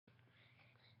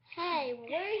Hey, we're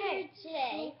here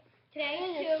today. Today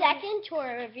Doing the second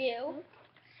toy review,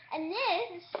 and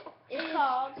this is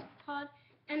called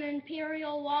an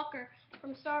Imperial Walker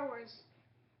from Star Wars.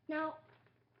 Now,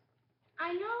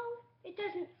 I know it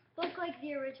doesn't look like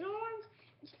the original ones.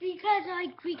 It's because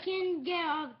we can get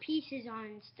all the pieces on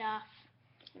and stuff.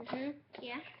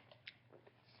 Yeah.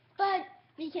 But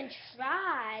we can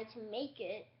try to make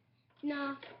it.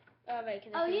 No. Oh, right,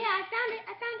 Oh yeah, I found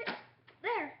it.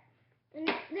 There. And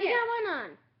there. You got one on.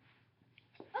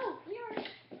 Oh, you're going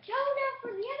out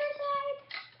for the other side.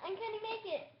 I'm gonna make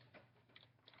it.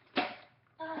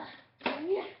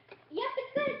 Yeah. Yep,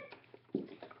 it's good.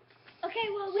 Okay,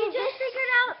 well, we So just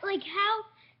figured out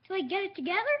how to get it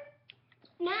together.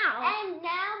 Now. And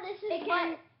now this is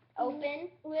what open,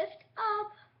 lift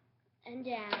up, and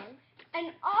down.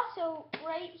 and also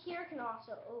right here can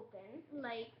also open,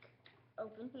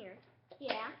 Open here.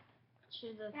 yeah. To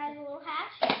the. It has a little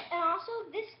hatch, and also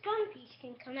this gun piece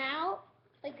can come out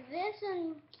like this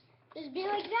and just be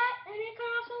like that, and it can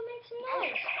also make some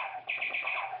noise.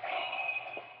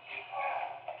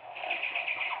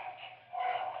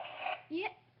 Yeah.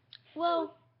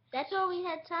 Well, that's all we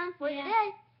had time for Yeah.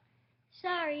 today.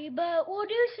 Sorry, but we'll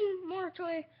do some more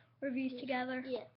toy reviews together. Yeah.